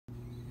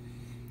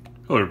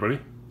Hello everybody,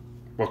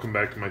 welcome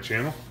back to my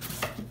channel.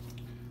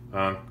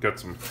 Got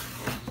some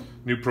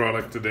new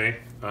product today.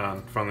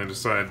 Finally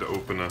decided to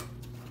open a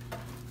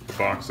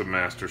box of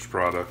Masters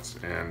products,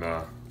 and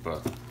the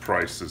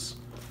price has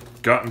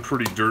gotten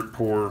pretty dirt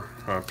poor,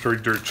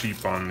 pretty dirt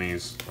cheap on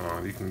these.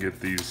 You can get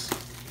these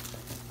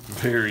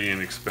very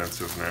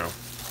inexpensive now.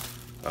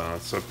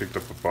 So I picked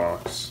up a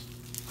box.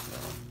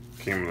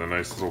 Came with a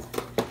nice little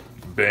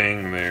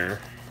bang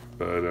there,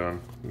 but it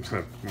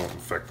won't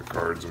affect the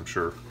cards, I'm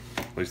sure.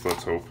 At least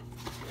let's hope.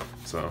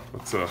 So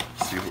let's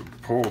see what we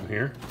pulled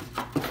here.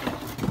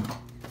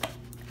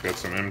 Got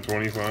some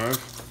M25.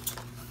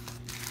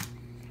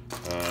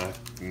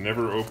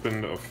 Never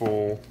opened a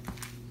full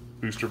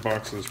booster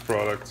box of this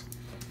product.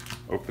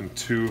 Opened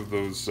two of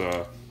those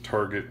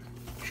Target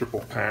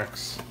triple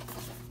packs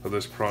of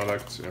this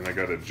product, and I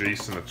got a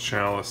Jason, a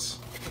Chalice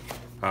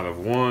out of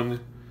one.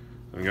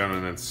 I got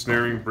an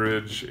ensnaring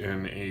bridge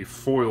and a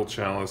foil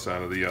Chalice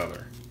out of the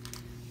other.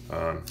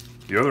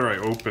 The other I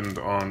opened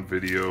on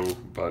video,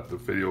 but the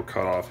video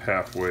cut off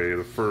halfway.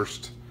 The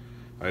first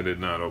I did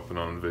not open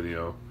on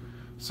video.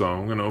 So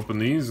I'm going to open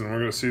these and we're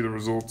going to see the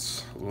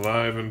results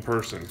live in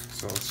person.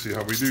 So let's see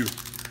how we do.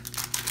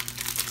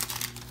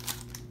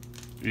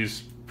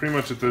 These, pretty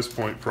much at this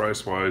point,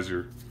 price-wise,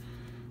 you're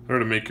there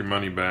to make your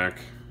money back,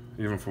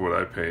 even for what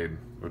I paid,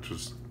 which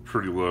was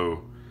pretty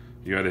low.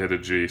 You got to hit a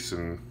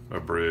Jason,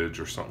 a bridge,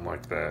 or something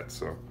like that.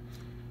 So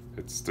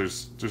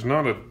there's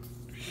not a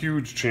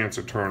huge chance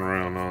of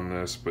turnaround on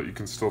this, but you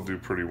can still do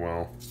pretty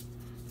well.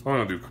 I'm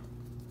gonna do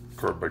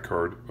card by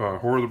card.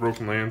 Horror of the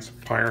Broken Lands,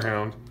 Pyre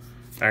Hound,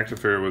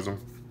 Active Heroism,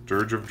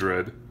 Dirge of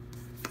Dread,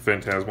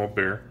 Phantasmal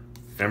Bear,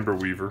 Ember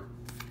Weaver,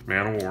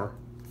 Man of War,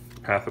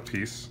 Path of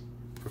Peace,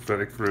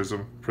 Prophetic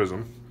Prism,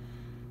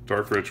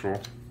 Dark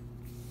Ritual.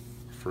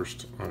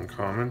 First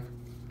uncommon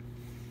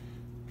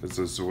is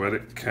the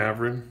Zoetic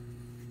Cavern,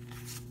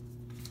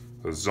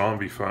 the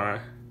Zombify,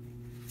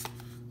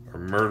 a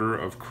Murder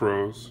of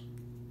Crows,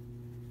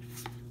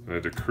 and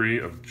a Decree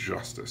of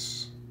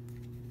Justice.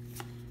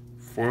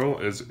 Foil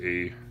is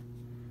a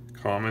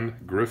common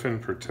Griffin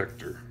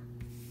Protector.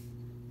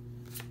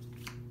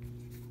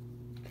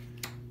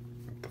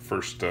 The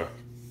first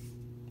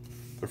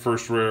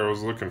rare I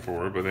was looking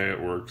for, but hey,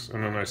 it works.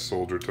 And a nice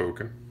soldier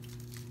token.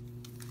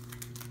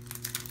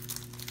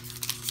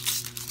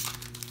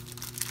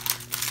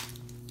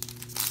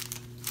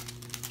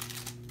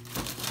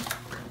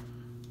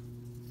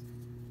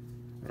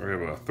 We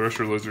have a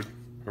Thresher Lizard,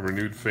 a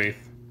Renewed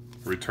Faith,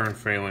 a Returned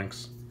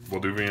Phalanx,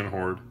 Valduvian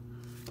Horde,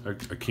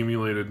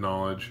 Accumulated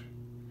Knowledge,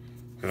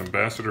 an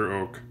Ambassador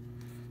Oak,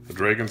 a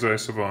Dragon's Eye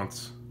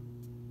Savants,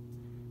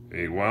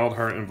 a Wild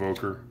Heart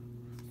Invoker,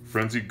 a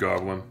Frenzied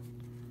Goblin,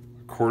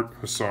 a Court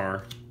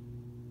Hussar,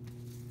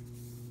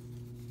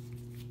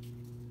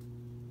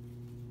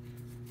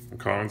 in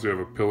commons we have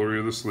a Pillory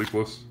of the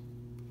Sleepless,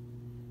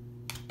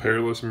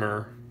 Perilous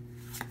Myr,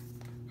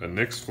 a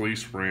Nyx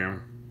Fleece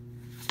Ram,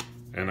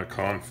 and a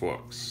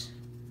Conflux.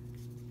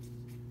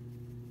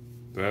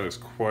 That is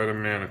quite a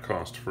mana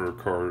cost for a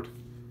card.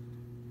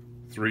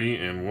 3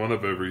 and 1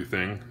 of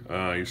everything.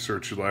 You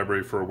search your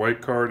library for a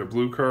white card, a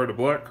blue card, a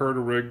black card, a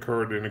red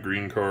card, and a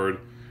green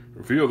card.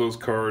 Reveal those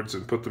cards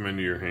and put them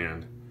into your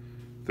hand.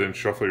 Then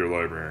shuffle your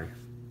library.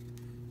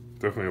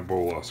 Definitely a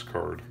Bolas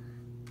card.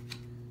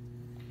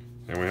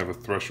 And we have a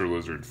Thresher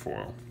Lizard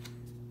foil.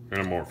 And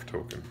a Morph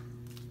token.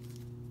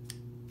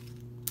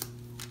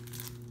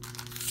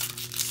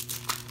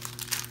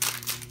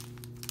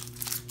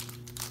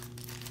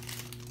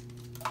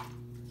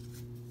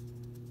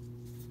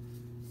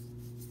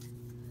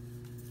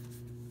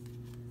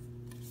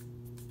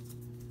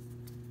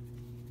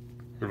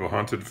 We have a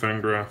Haunted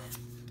Fengraf,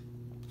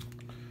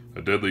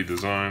 a Deadly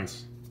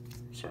Designs.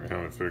 Sorry,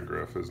 Haunted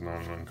Fengraf is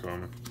not an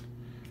uncommon.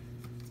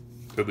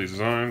 Deadly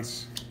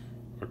Designs,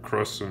 a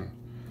Krosan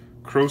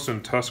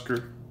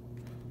Tusker,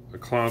 a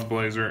Cloud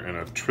Blazer, and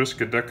a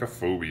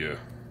Triskaidekaphobia.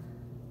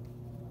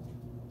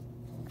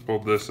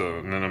 Pulled this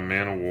out, and then a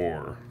Man of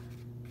War.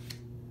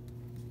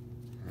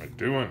 What am I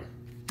doing?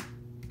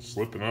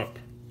 Slipping up.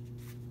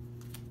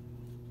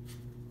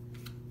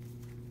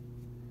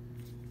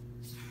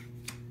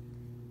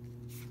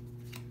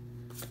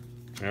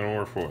 Man of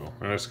War foil,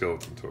 and a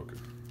skeleton token.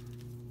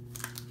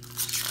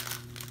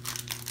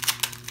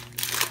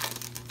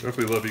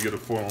 Definitely love you get a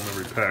foil in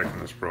every pack in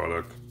this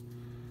product.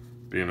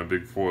 Being a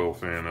big foil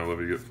fan, I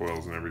love you get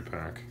foils in every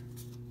pack.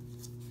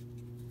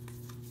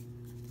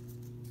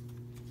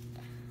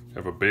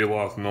 Have a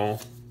Baloth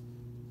Null,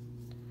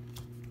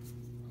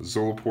 a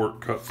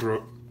Zolaport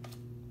Cutthroat,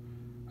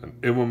 an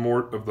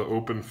Immemort of the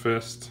Open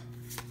Fist,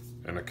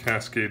 and a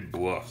Cascade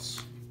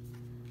Bluffs.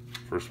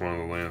 First one of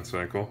the land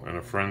cycle, and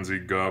a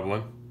Frenzied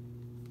Goblin.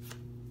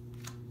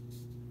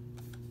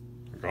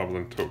 A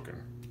Goblin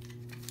token.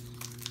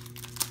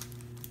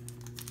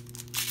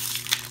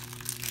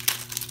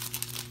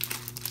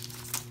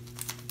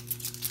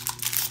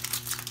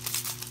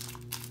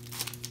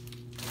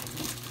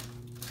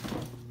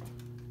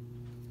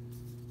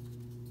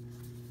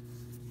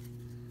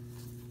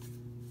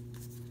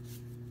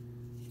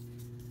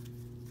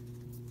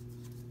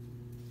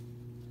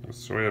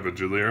 So we have a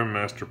Jalera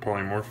Master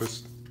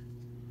Polymorphist,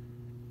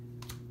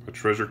 a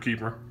Treasure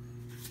Keeper,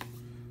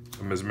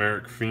 a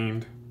Mesmeric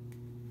Fiend,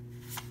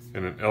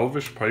 and an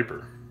Elvish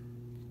Piper.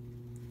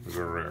 These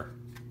are rare.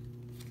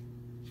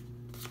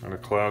 And a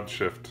Cloud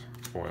Shift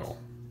foil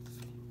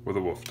with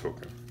a Wolf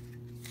token.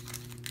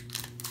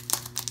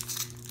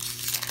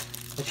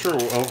 Not sure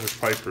what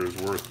Elvish Piper is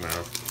worth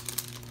now.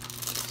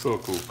 Still a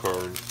cool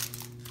card.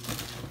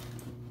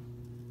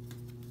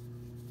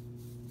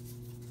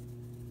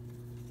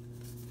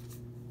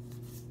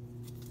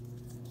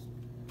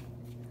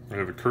 We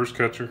have a Curse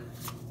Catcher,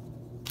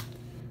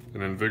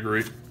 an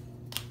Invigorate,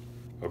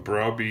 a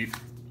Browbeat,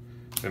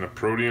 and a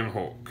Protean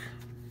Hulk.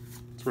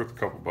 It's worth a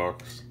couple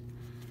bucks.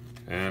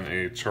 And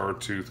a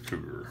Chartooth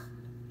Cougar.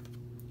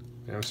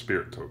 And a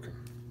Spirit token.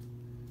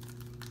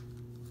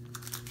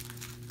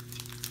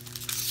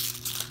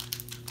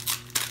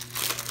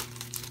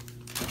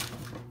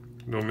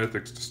 No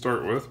mythics to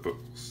start with, but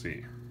we'll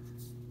see.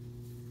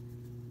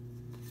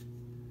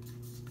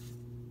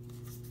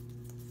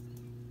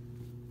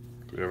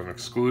 We have an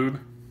Exclude,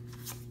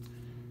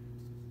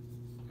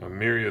 a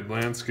Myriad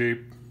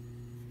Landscape,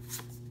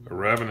 a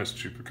Ravenous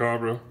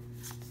Chupacabra,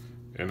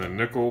 and a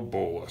Nicol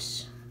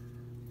Bolas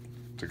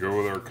to go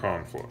with our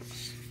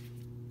Conflux.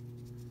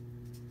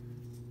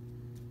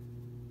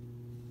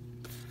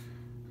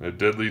 And a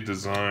Deadly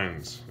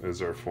Designs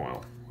is our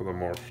foil with a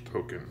Morph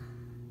token.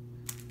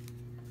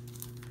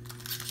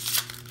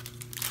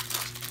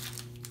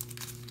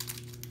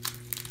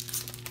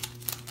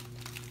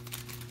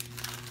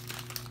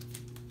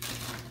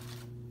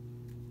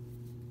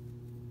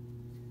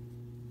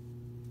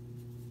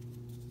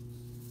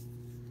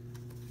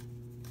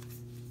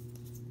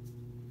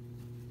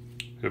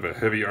 We have a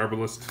Heavy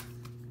Arbalist,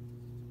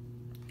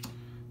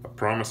 a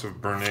Promise of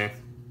Bernay,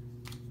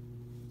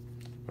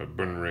 a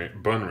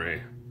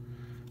Bunray,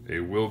 a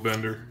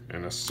Willbender,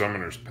 and a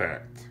Summoner's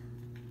Pact.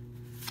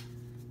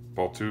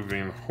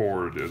 Baltuvian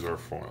Horde is our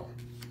foil.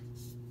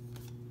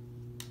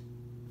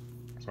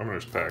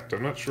 Summoner's Pact.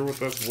 I'm not sure what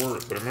that's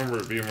worth. I remember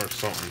it being worth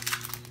something.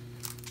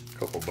 A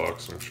couple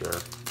bucks, I'm sure.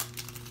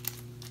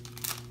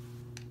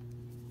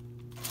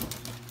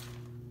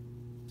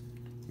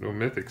 No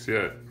mythics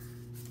yet.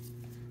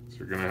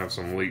 We're gonna have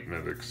some late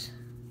mythics,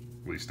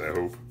 at least I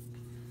hope.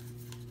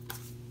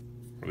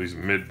 Or these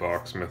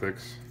mid-box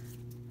mythics.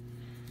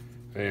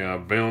 A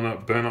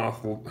Baloth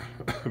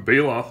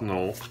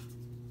Null,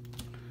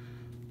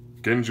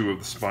 Genju of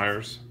the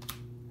Spires,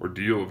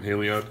 Ordeal of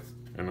Heliod,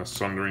 and a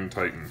Sundering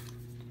Titan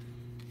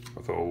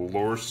with a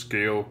Lore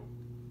Scale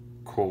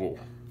Koval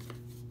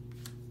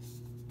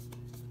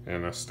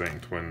and a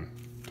Stang Twin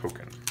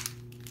token.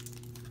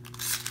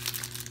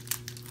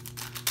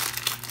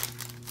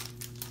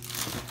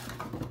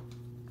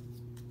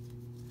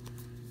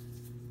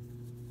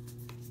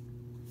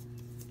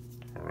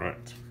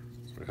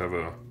 Have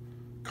a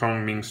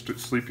Kongming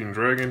Sleeping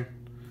Dragon,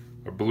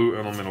 a Blue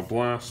Elemental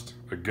Blast,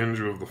 a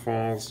Genju of the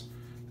Falls,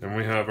 and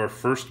we have our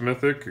first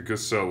mythic, a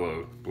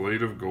Gisela,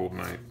 Blade of Gold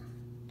Knight,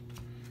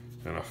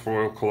 and a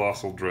foil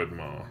Colossal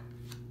Dreadmaw,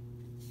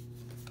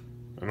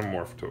 and a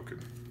Morph token.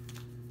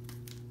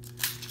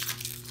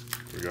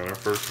 We got our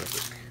first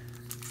mythic.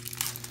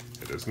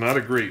 It is not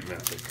a great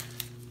mythic,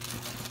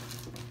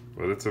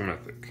 but it's a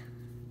mythic.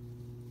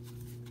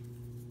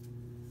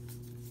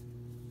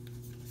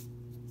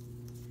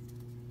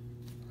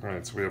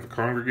 Alright, so we have a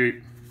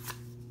Congregate,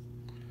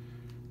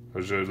 a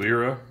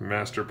Jalera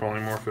Master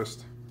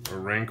Polymorphist, a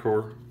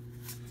Rancor,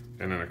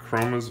 and an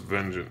Akroma's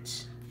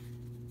Vengeance.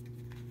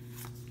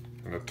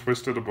 And a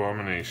Twisted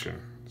Abomination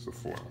is a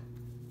foil.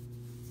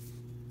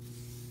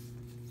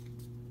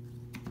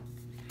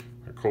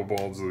 A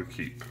Kobolds of the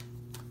Keep,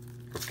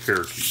 of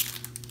Carekeep.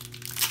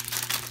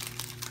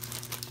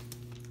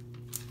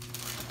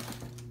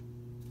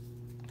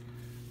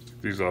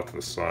 Take these off to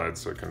the side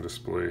so I can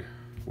display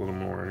a little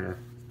more here.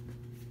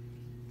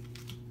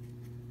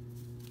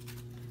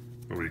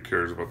 Nobody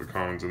cares about the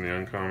commons and the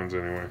uncommons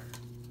anyway,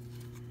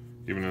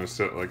 even in a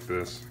set like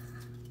this.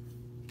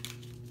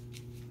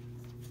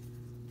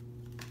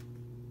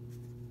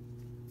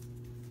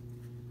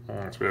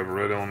 Alright, so we have a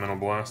Red Elemental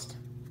Blast,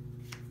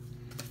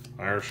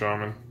 Ire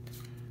Shaman,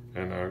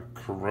 and a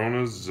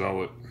Corona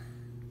Zealot,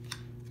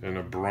 and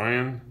a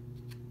Brian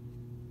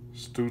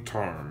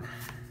Stotarm.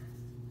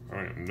 I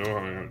don't even know how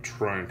I'm going to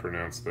try and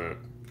pronounce that.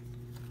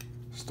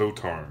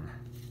 Stotarm,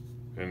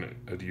 and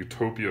a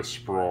Utopia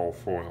Sprawl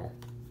foil.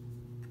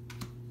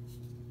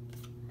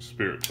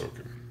 Spirit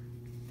token.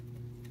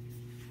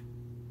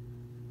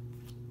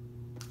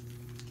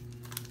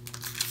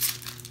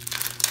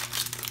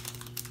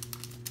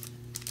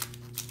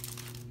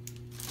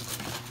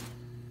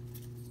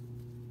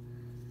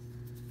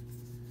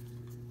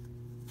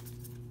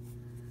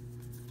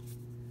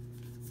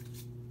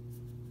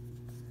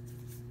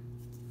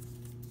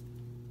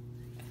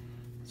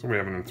 So we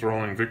have an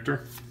Enthralling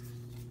Victor,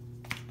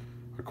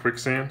 a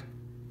Quicksand,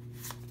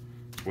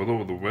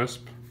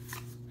 Will-o'-the-Wisp,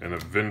 and a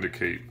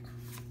Vindicate.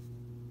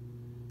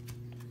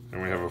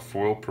 And we have a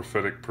foil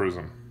Prophetic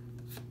Prism.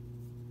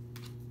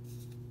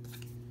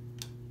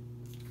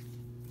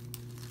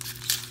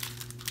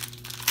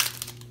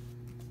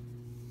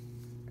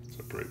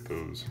 separate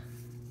those.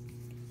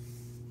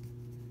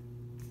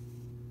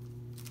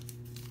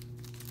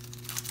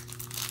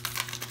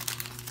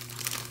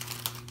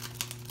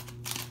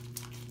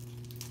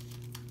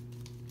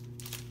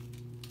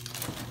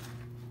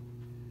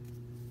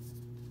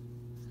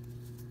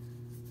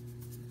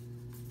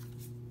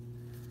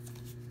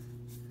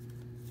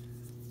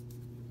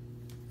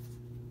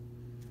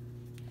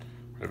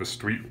 I have a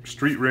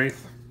Street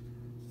Wraith,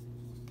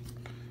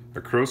 a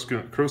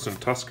Krosan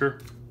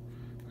Tusker,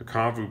 a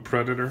Kavu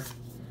Predator,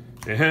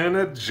 and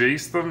a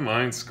Jace the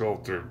Mind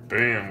Sculptor.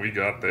 Bam, we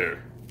got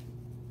there.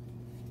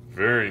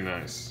 Very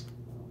nice.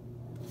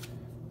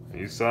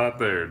 You saw it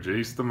there,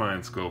 Jace the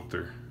Mind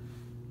Sculptor.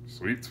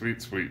 Sweet,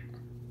 sweet, sweet.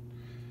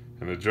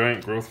 And a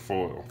Giant Growth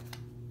foil.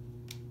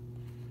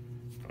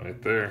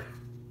 Right there.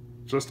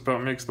 Just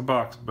about makes the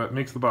box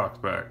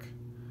back.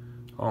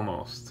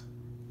 Almost.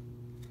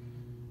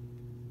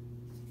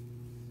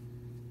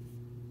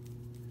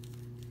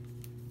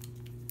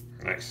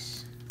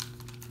 Nice.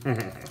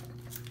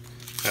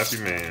 Happy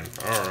man.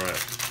 Alright.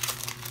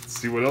 Let's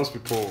see what else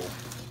we pull.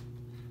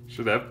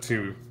 Should have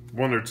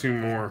one or two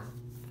more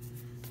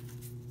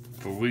at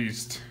the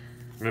least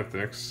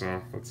mythics,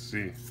 so let's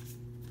see.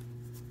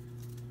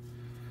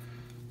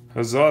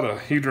 Azada,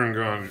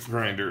 Hedron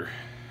Grinder,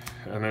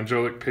 an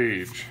Angelic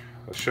Page,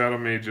 a Shadow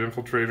Mage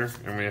Infiltrator,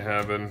 and we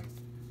have an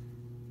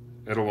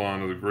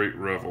Eidolon of the Great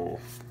Revel,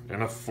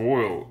 and a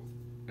foil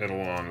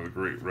Eidolon of the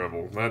Great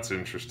Revel. That's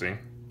interesting.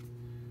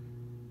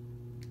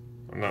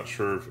 I'm not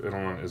sure if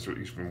Eidolon is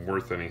even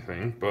worth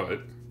anything, but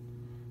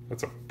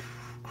that's a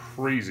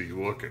crazy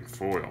looking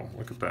foil.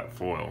 Look at that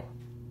foil.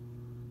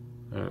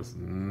 That is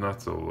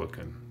nutso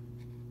looking.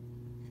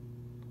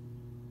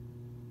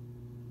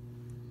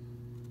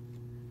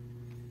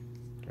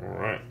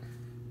 Alright.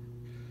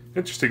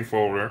 Interesting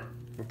foil rare.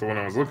 Not the one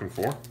I was looking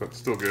for, but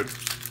still good.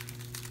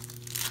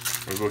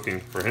 I was looking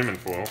for him in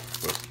foil,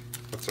 but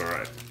that's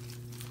alright.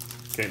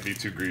 Can't be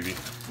too greedy.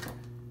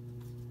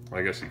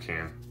 I guess you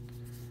can.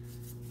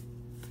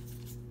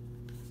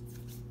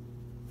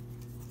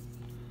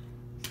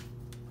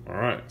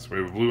 Alright, so we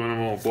have a Blue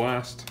Animal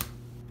Blast,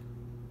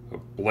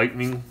 a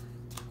Lightning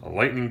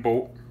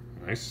Bolt,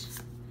 nice,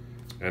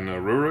 and a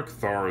Rurik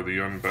Thar the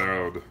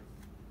Unbowed,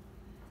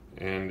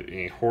 and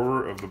a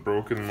Horror of the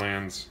Broken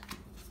Lands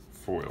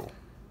foil.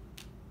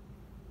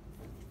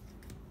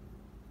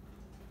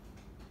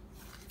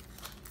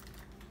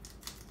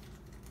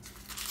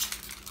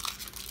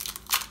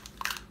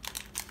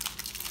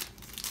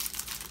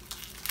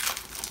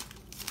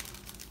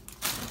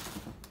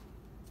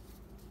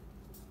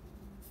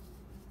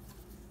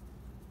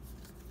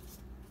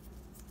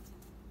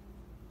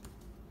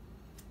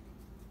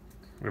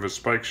 We have a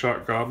Spike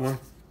Shot Goblin,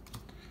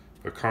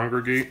 a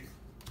Congregate,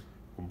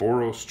 a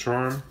Boros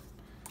Charm,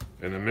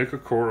 and a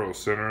Mikakoro,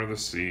 Center of the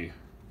Sea.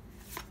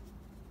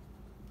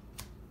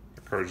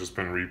 The card's just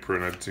been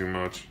reprinted too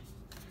much.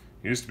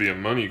 It used to be a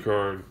money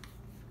card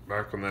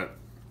back when that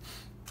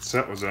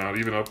set was out,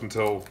 even up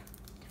until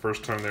the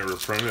first time they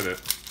reprinted it.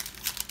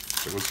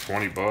 It was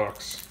 20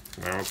 bucks.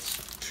 Now it's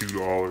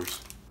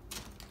 $2.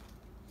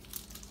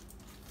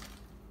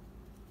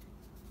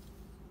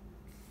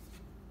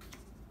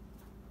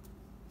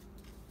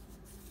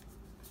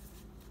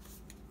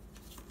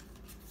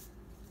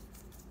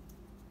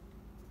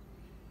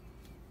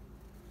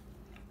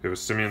 We have a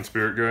Simian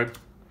Spirit Guide,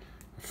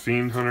 a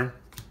Fiend Hunter,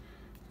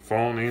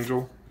 Fallen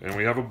Angel, and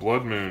we have a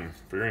Blood Moon.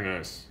 Very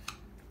nice.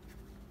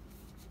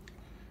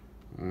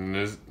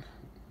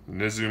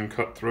 Nizum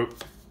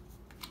Cutthroat,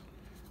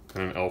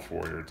 and an Elf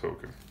Warrior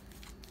token.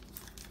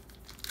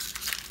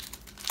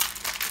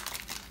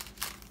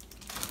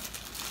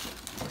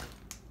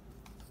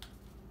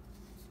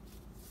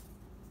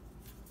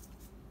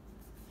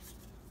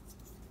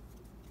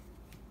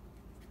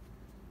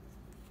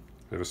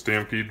 We have a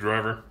Stampede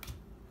Driver,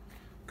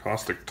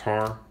 Caustic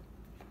Tar,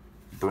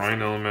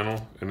 Brine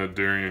Elemental, and a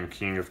Darien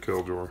King of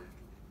Keldor.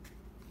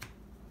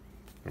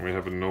 And we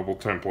have a Noble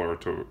Templar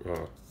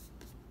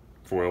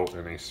foil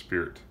and a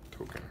Spirit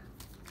token.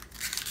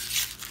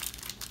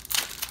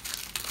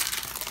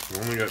 We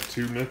only got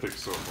 2 mythics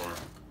so far.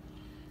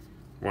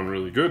 One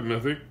really good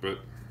mythic, but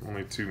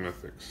only 2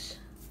 mythics.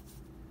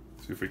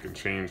 See if we can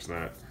change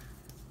that.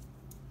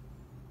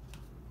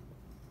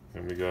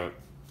 And we got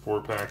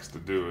 4 packs to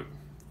do it.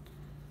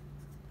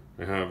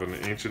 We have an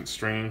Ancient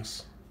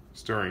Stirrings,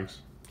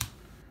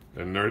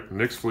 a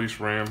Nyx Fleece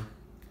Ram,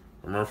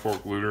 a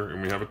Merfolk Looter,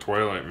 and we have a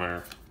Twilight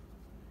Mire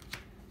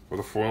with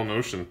a foil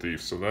Notion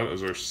Thief. So that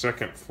is our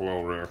second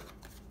foil rare.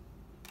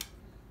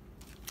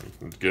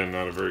 Again,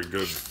 not a very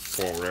good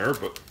foil rare,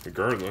 but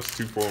regardless,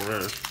 2 foil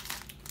rares.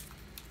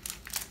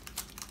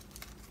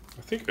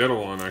 I think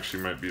Eidolon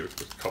actually might be a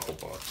couple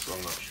bucks,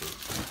 I'm not sure.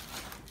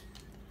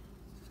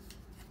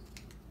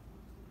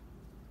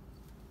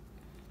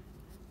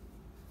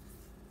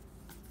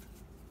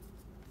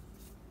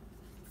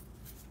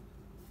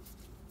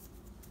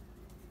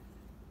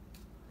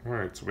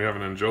 Alright, so we have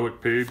an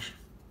Angelic Page,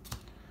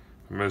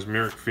 a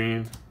Mesmeric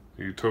Fiend,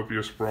 a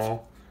Utopia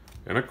Sprawl,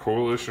 and a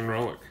Coalition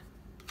Relic.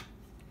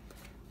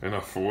 And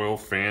a foil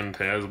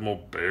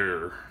Phantasmal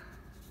Bear.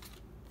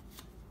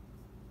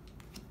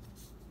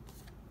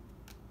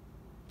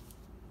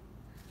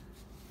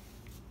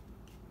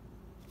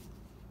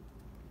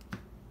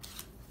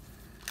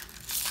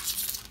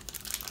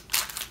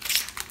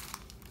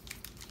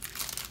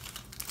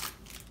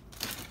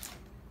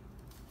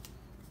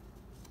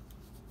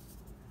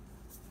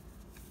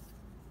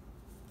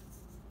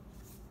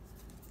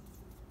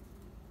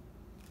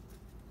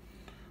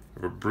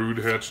 A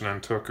Broodhatch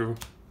Nantucket,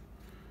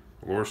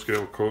 Lore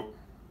Scale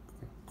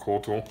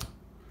Coatl,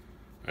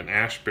 an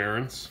Ash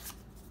Barrens,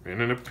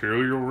 and an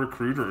Imperial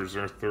Recruiter as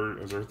our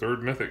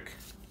third mythic,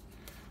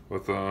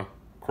 with a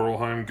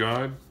Coralheim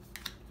Guide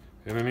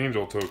and an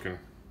Angel token.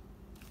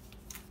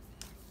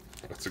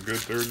 That's a good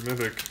third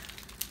mythic.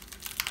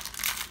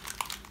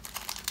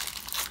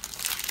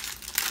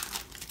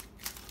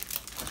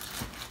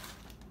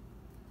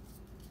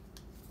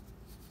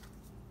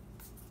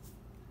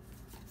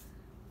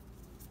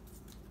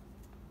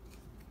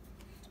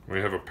 We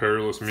have a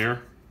Perilous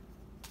Mirror,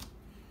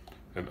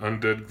 an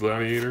Undead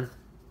Gladiator,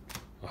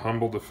 a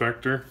Humble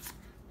Defector,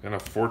 and a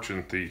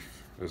Fortune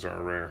Thief is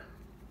our rare,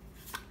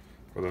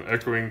 with an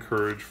Echoing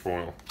Courage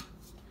foil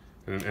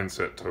and an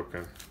inset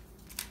token.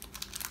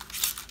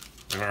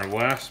 In our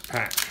last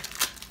pack,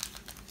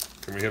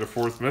 can we hit a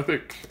fourth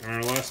mythic in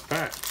our last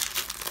pack?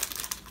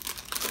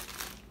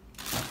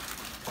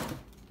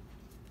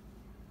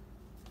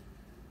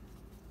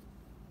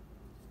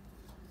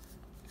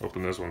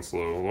 Open this one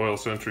slow. Loyal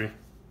Sentry,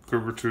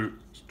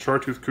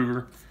 Chartooth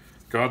Cougar,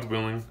 God's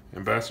Willing,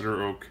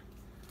 Ambassador Oak,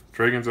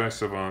 Dragon's Eye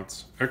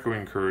Savants,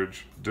 Echoing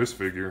Courage,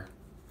 Disfigure,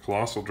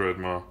 Colossal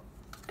Dreadmaw,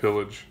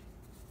 Pillage.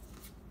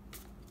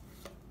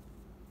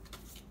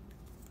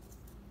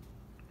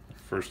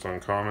 First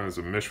uncommon is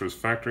a Mishra's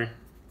Factory,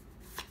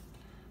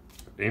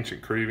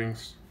 Ancient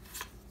Cravings,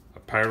 a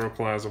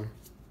Pyroclasm,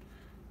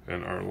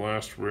 and our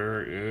last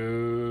rare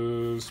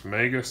is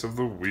Magus of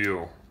the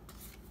Wheel,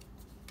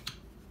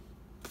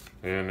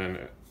 and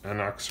an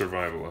Anok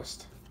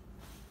Survivalist,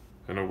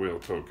 and a whale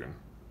token.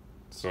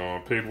 So I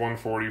paid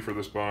 $140 for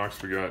this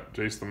box. We got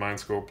Jace the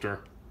Mind Sculptor.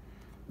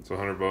 It's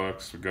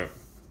 $100. We got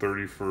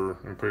 30 for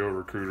Imperial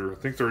Recruiter. I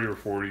think 30 or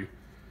 40.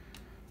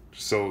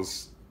 Just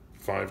sells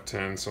 5,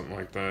 10, something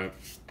like that.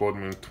 Blood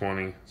Moon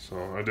 20.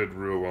 So I did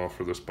real well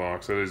for this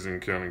box. That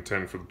isn't counting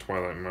 10 for the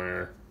Twilight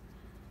Mire.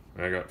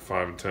 I got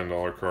 $5 and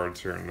 $10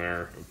 cards here and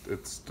there.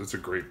 It's a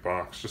great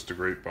box. Just a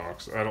great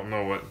box. I don't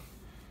know what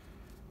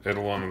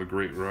Eidolon of the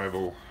Great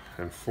Rival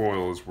and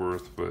foil is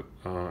worth, but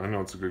I know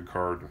it's a good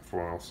card in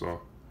foil,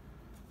 so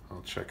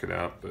I'll check it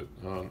out. But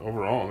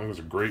overall, I think it was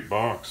a great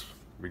box.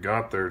 We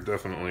got there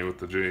definitely with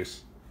the Jace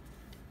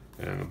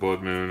and the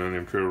Blood Moon and the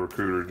Imperial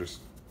Recruiter,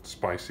 just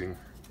spicy.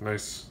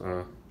 Nice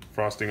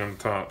frosting on the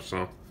top.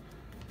 So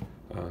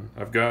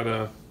I've got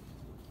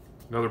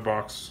another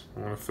box.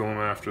 I'm gonna film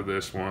after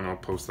this one. I'll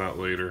post that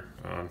later.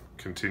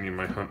 Continue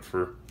my hunt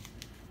for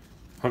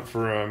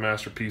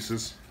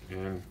masterpieces,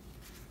 and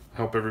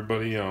help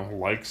everybody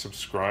like,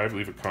 subscribe,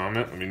 leave a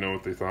comment. Let me know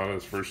what they thought of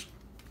this first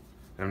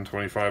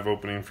M25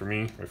 opening for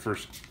me. My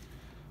first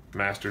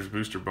Masters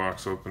booster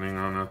box opening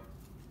on a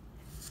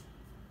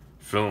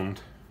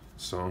filmed.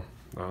 So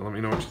let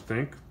me know what you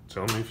think.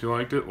 Tell me if you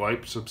liked it.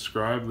 Like,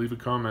 subscribe, leave a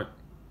comment.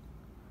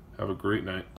 Have a great night.